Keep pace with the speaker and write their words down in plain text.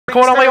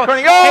Caught on, oh,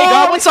 hey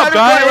guys, what's up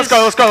guys?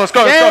 Let's go.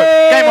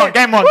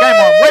 Game on.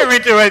 We're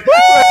into it.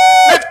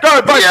 Let's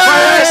go, boys.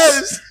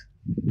 Yes!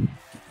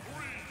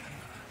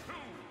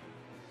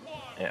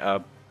 Yeah,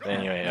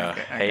 anyway,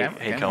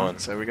 hey Colin.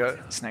 So we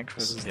got Snake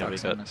versus we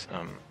got,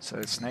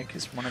 so Snake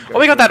is one of. Oh,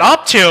 we got that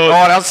up tilt. Oh,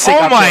 that was sick.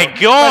 Oh my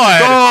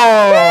god.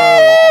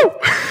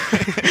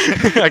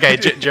 Okay,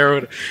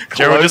 Gerald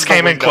just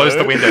came and closed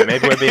the window.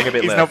 Maybe we're being a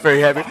bit loud. He's not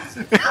very happy.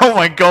 Oh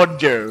my god,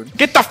 Gerald.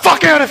 Get the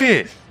fuck out of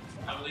here.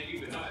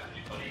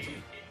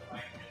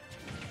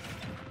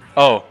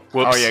 Oh,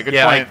 whoops. Oh yeah, good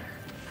point.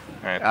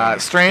 Alright,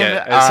 stream.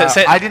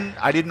 Yeah.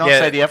 I did not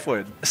say the F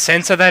word.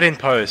 Censor that in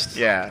post.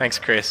 Yeah. Thanks,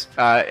 Chris.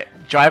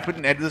 Jai put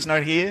an editor's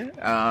note here.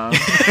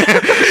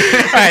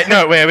 Alright,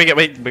 no, we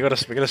got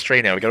a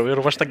stream now. We got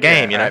to watch the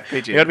game. You know,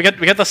 we got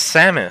the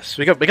Samus.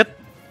 We got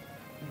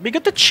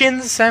the Chin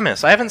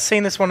Samus. I haven't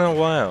seen this one in a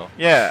while.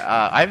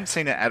 Yeah, I haven't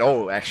seen it at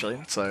all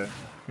actually. So.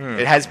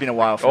 It has been a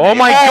while for me. Oh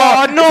my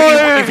god, no!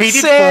 If he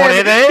did forward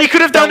air there, he could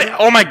have done it.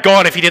 Oh my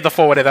god, if he did the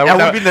forward air, that would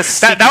have been the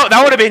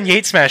that would have been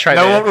Yeet Smash right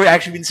there. That would have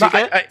actually been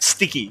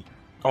sticky.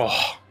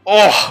 Oh.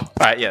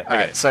 Right, yeah. Okay.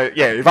 Alright, so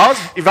yeah, if I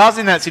was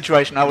in that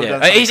situation, I would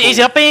have done something He's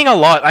up being a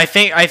lot. I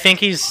think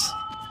he's.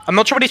 I'm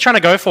not sure what he's trying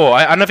to go for.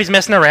 I don't know if he's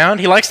messing around.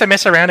 He likes to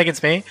mess around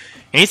against me.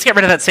 He needs to get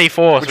rid of that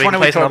C4 so he can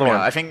place another one.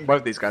 I think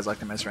both these guys like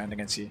to mess around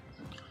against you.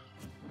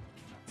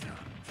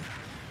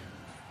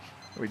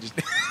 We just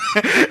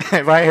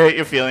if I hurt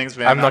your feelings,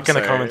 man. I'm not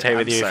going to commentate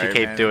with you if you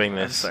keep doing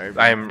this. I'm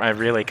sorry, I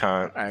really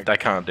can't. I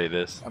can't do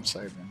this. I'm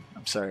sorry, man.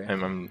 I'm sorry.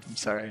 I'm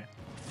sorry.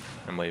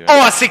 I'm leaving.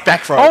 Oh, a sick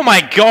back throw. Oh my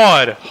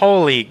god!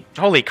 Holy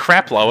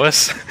crap,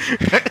 Lois!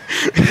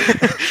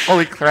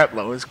 Holy crap,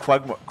 Lois!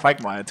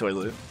 Quagmire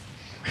toilet.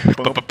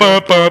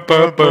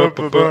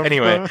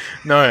 Anyway,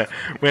 no,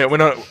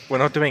 we're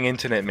not doing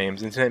internet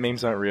memes. Internet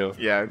memes aren't real.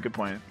 Yeah, good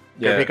point.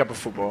 Yeah. Go pick up a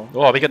football.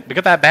 Oh, we got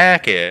that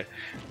back air.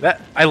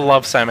 I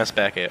love Samus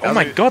back air. Oh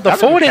my god, the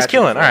forward is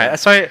killing. All right,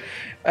 so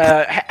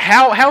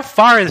how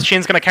far is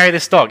Shin's gonna carry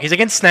this dog? He's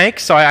against Snake,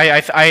 so I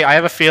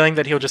have a feeling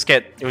that he'll just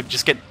get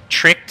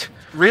tricked.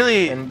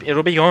 Really, and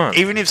it'll be gone.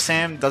 Even if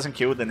Sam doesn't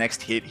kill the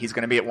next hit, he's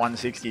gonna be at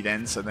 160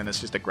 then. So then it's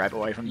just a grab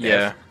away from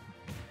death.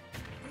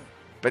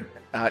 But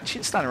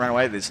Shin's starting to run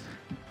away with this.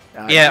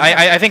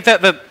 I think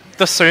that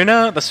the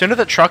sooner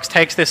that Trux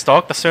takes this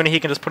stock, the sooner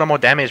he can just put on more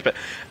damage. But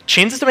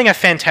Chin's is doing a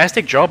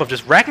fantastic job of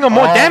just racking on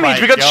more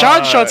damage. We got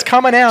charge shots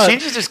coming out.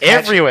 Chin's is just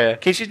everywhere.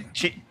 Kitchen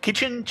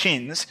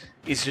Chins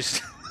is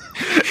just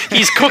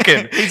he's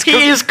cooking.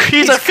 He's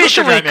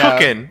officially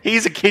cooking.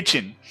 He's a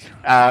kitchen.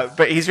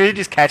 But he's really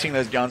just catching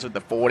those jumps with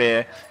the forward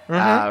air,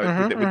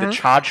 with the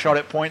charge shot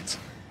at points.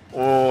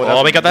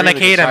 Oh, we got that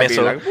Nikita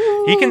missile.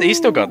 He's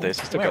still got this.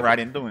 He went right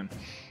into him.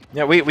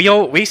 Yeah,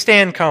 we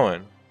stand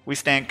Cohen. We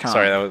stand Khan.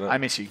 Sorry, that was I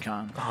miss you,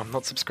 Khan. Oh, I'm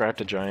not subscribed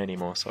to Jai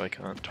anymore, so I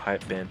can't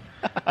type Ben.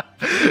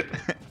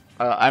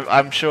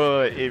 I'm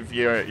sure if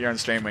you're on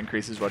stream when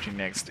Chris is watching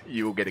next,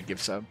 you will get a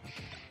gift sub.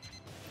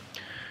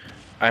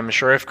 I'm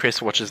sure if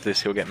Chris watches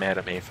this, he'll get mad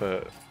at me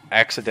for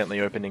accidentally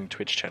opening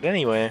Twitch chat.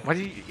 Anyway,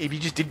 if you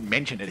just didn't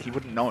mention it, he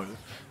wouldn't know.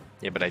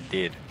 Yeah, but I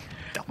did.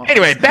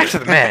 Anyway, back to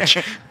the match.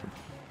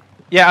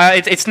 Yeah,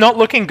 it's not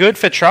looking good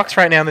for Trux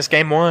right now in this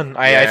game one.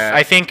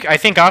 I think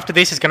after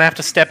this he's gonna have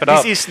to step it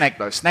up. This is Snake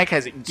though. Snake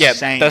has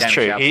insane that's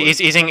true.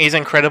 He's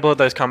incredible at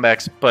those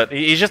comebacks, but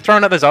he's just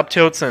throwing out those up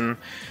tilts and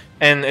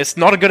it's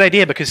not a good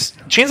idea because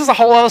Chins has a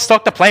whole other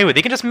stock to play with.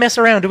 He can just mess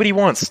around, do what he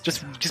wants.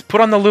 Just put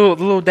on the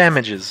little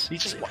damages.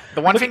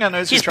 The one thing I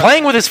noticed he's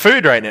playing with his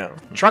food right now.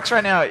 Trux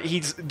right now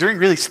he's doing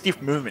really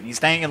stiff movement. He's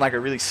staying in like a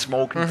really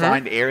small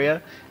confined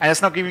area, and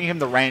it's not giving him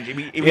the range. If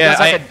he does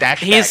like a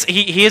dash,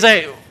 he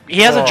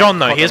has a John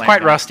though. He is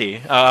quite rusty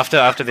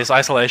after this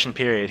isolation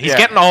period. He's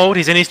getting old.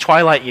 He's in his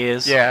twilight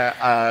years. We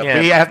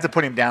have to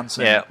put him down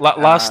soon. Yeah,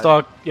 last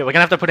stock. Yeah, we're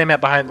gonna have to put him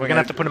out behind. We're gonna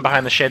have to put him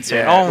behind the shed soon.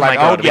 Yeah, oh my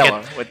god, Old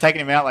Yellow. We're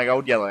taking him out like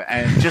Old Yellow,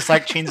 and just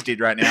like Chins did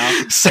right now.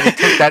 So he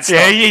took that stock.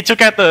 Yeah, he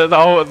took out the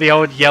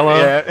old Yellow.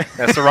 Yeah.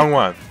 That's the wrong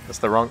one. That's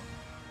the wrong.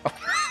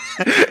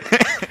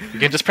 You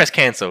can just press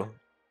cancel.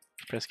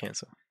 Press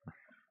cancel.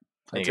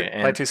 Play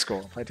to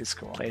score. Play to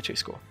score. Play to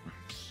score.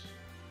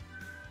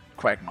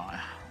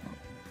 Quagmire.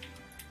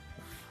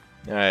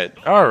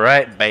 All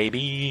right,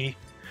 baby,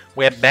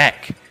 we're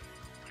back.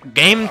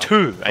 Game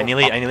 2. I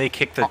nearly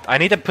kicked the. I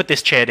need to put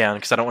this chair down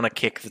because I don't want to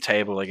kick the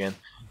table again.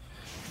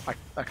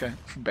 Okay,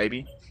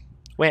 baby.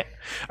 Where?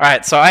 All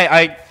right, so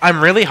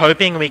I'm really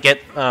hoping we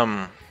get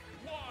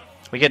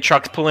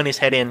Trux pulling his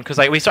head in because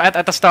like we saw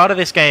at the start of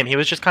this game he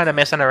was just kind of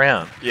messing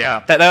around.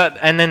 Yeah.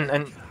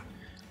 And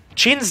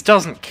Chins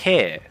doesn't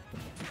care,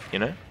 you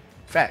know.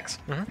 Facts.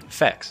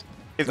 Facts.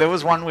 If there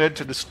was one word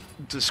to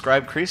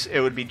describe Chris,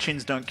 it would be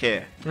Chins don't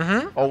care.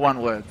 Or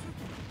one word.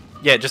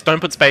 Yeah, just don't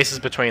put spaces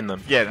between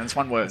them. Yeah, that's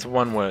one word. It's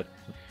one word.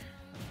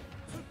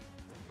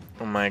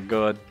 Oh my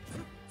god.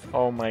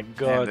 Oh my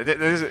god.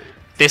 Yeah,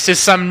 this is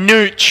some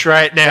nooch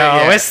right now.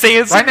 Yeah. We're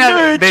seeing some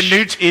nooch. The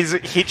nooch is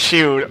hit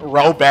shield,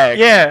 roll back,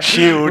 shield.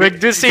 Shield. We're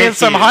just seeing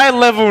some high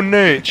level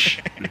nooch.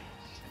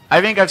 I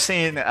think I've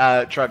seen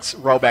Trucks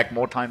roll back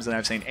more times than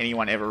I've seen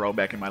anyone ever roll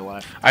back in my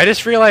life. I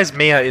just realized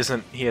Mia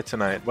isn't here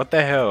tonight. What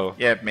the hell?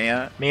 Yeah,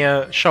 Mia.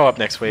 Mia, show up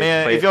next week.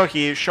 Mia, please. if you're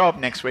here, show up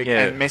next week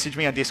and message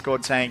me on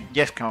Discord saying,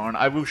 yes, Colin,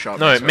 I will show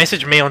up. No,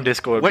 message me on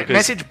Discord. Wait,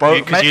 message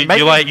both. Because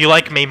you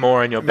like me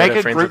more and you're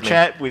better friends with me. Make a group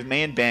chat with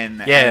me and Ben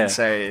and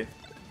say,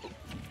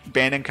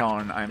 Ben and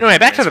Colin, I'm... Anyway,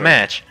 back to the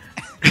match.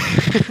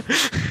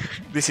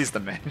 This is the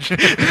match.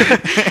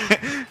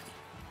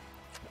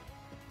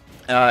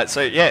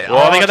 So yeah,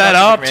 well, they got that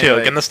up to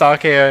getting the star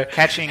KO,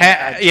 catching.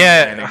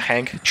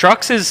 Hank.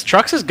 Trucks is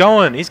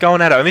going. He's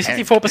going at it. Only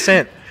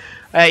 64%.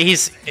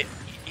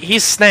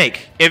 He's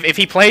Snake. If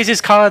he plays his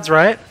cards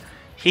right,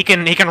 he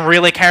can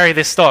really carry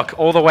this stock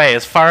all the way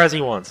as far as he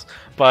wants.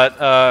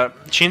 But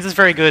Shins is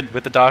very good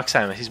with the Dark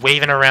Samus. He's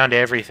weaving around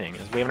everything.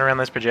 He's weaving around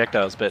those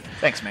projectiles. But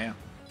thanks, Mia.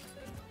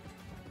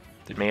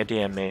 Did Mia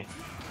DM me?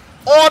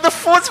 Oh, the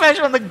forward smash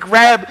on the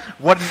grab!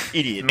 What an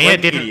idiot. Mia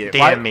didn't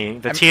DM me.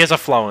 The tears are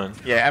flowing.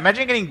 Yeah,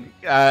 imagine getting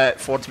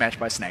forward smashed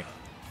by Snake.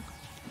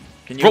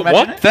 Can you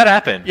imagine what? it? That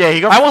happened? Yeah,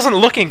 he got... I wasn't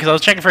looking because I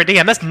was checking for a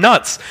DM. That's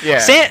nuts. Yeah.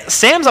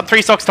 Sam's up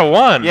 3 stocks to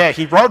 1. Yeah,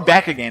 he rolled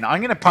back again.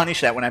 I'm going to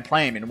punish that when I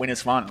play him in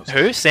Winners Finals.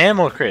 Who? Sam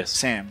or Chris?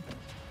 Sam.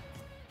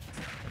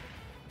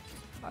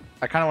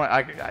 I kind of want...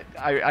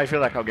 I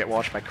feel like I'll get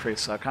washed by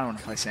Chris, so I kind of want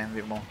to play Sam a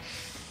bit more.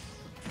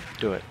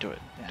 Do it.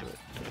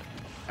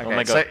 Okay, oh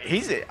my god. So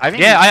I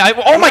think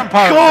oh my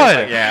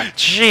god! Yeah.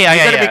 Gee, you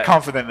gotta be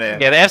confident there.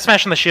 Yeah, the F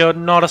smash on the shield,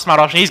 not a smart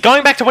option. He's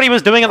going back to what he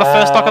was doing at the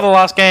first stock of the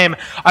last game.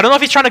 I don't know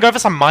if he's trying to go for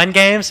some mind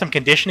games, some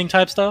conditioning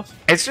type stuff.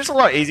 It's just a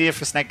lot easier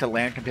for Snake to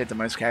land compared to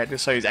most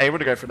characters, so he's able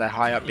to go for that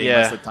high up beam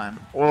most of the time.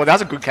 Oh, that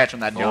was a good catch on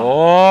that jump.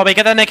 Oh, we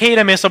get that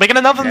Nikita missile. We get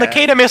another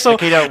Nikita missile.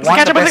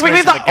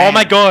 Oh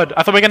my god,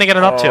 I thought we were gonna get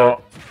an up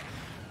tilt.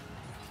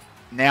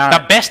 Now,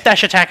 the best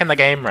dash attack in the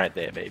game right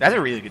there, baby. That's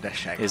a really good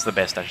dash attack. Is the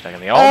best dash attack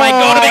in the game. Oh my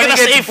god, are they going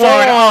to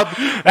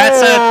C4?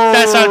 That's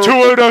a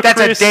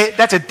 2-0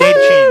 That's a dead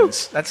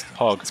Chins. That's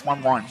Hog. It's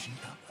 1-1.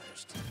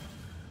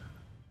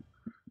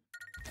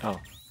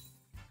 Oh.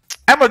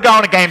 And we're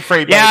going to game 3,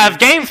 baby. Yeah,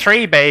 game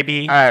 3,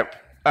 baby.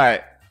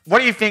 Alright. What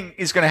do you think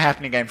is going to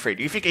happen in game 3?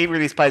 Do you think either of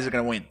these players are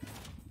going to win?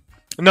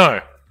 No.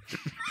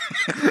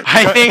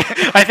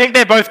 I think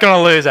they're both going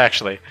to lose,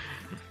 actually.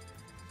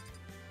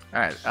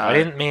 Alright. Why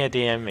didn't Mia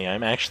DM me?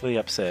 I'm actually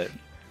upset.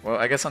 Well,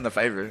 I guess I'm the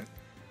favorite.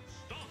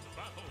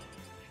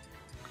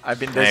 I've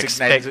been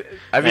designated.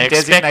 I've been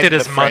expected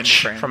as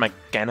much from a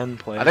Ganon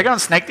player. Are they going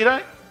Snake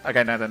Ditto?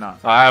 Okay, no, they're not.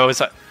 I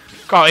was like,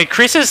 God,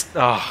 Chris is.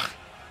 I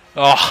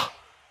don't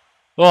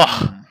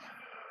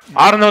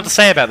know what to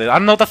say about this. I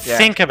don't know what to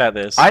think about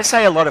this. I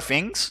say a lot of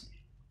things,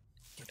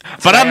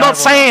 but I'm not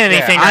saying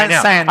anything right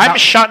now. I'm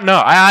shutting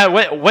up.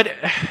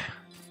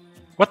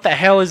 What the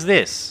hell is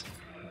this?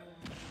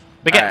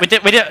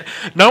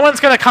 No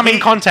one's gonna come in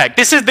contact.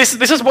 This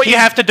is what you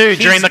have to do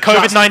during the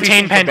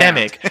COVID-19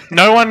 pandemic.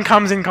 No one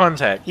comes in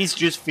contact. He's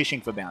just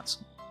fishing for bounce.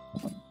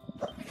 You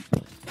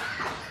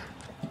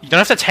don't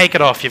have to take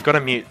it off. You've got a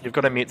mute. You've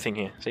got a mute thing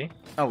here. See?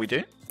 Oh, we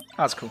do. Oh,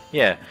 that's cool.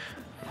 Yeah.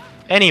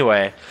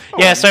 Anyway,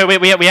 so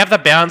we have the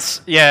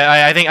bounce.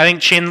 Yeah, I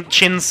think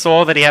Chin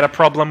saw that he had a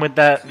problem with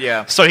that.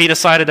 Yeah. So he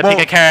decided to pick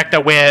a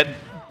character where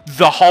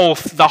the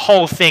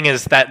whole thing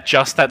is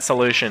that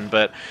solution,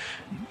 but.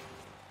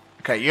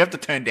 Okay, you have to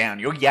turn down.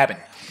 You're yabbing.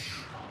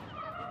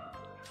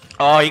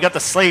 Oh, you got the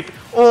sleep.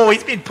 Oh,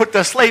 he's been put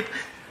to sleep.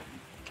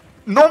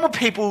 Normal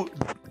people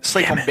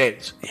sleep on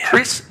beds. Yeah.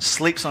 Chris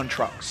sleeps on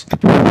trucks.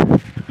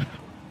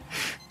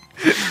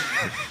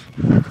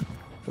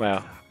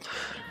 Wow.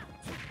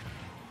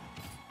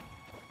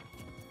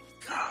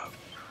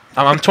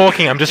 I'm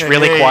talking. I'm just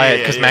really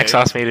quiet because Max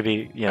asked me to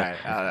be.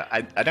 Yeah.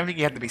 I don't think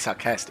you have to be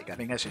sarcastic. I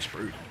think that's just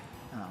rude.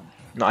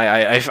 No,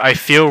 I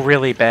feel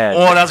really bad.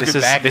 Oh, that was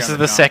good. This is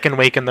the second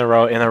week in a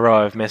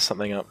row I've messed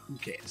something up. Who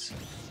cares?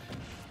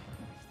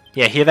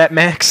 Yeah, hear that,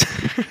 Max?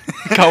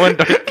 Cohen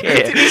don't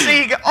care. Did you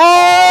see?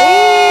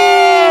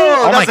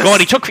 Oh my god,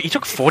 he took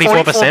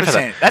 44% for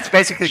that. That's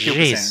basically kill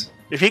percent.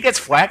 If he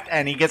gets whacked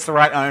and he gets the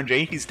right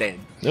OMG, he's dead.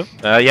 Yep.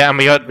 Yeah, and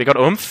we got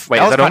Oomph.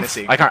 Wait, is that Oomph?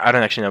 Sick. I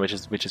don't actually know which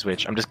is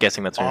which. I'm just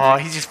guessing that's Oomph. Oh,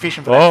 he's just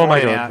fishing for that. Oh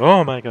my god.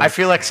 Oh my god. I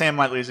feel like Sam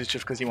might lose this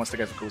just because he wants to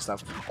go for cool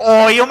stuff.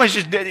 Oh, he almost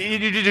just did. Oh, but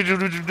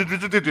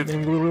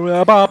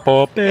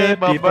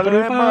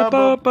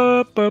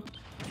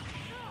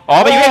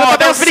you get the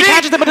bounce, but he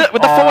catches them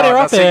with the forward air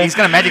up there. He's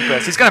gonna magic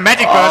burst. He's gonna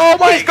magic burst. Oh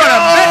my He's gonna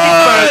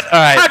magic burst.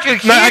 Alright. How'd you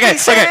hear me,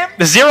 Sam?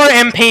 The 0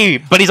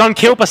 MP, but he's on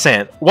kill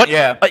percent. What?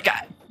 Yeah.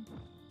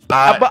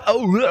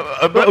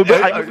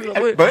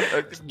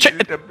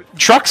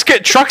 Trucks.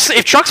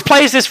 If Trucks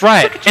plays this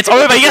right, it's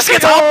over. Yes,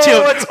 gets up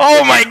tilt.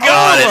 Oh my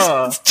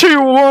god, it's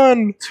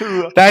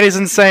 2-1. That is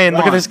insane.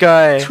 Look at this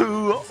guy.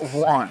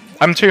 2-1.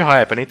 I'm too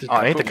hype. I need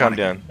to calm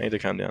down.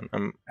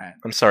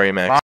 I'm sorry, Max.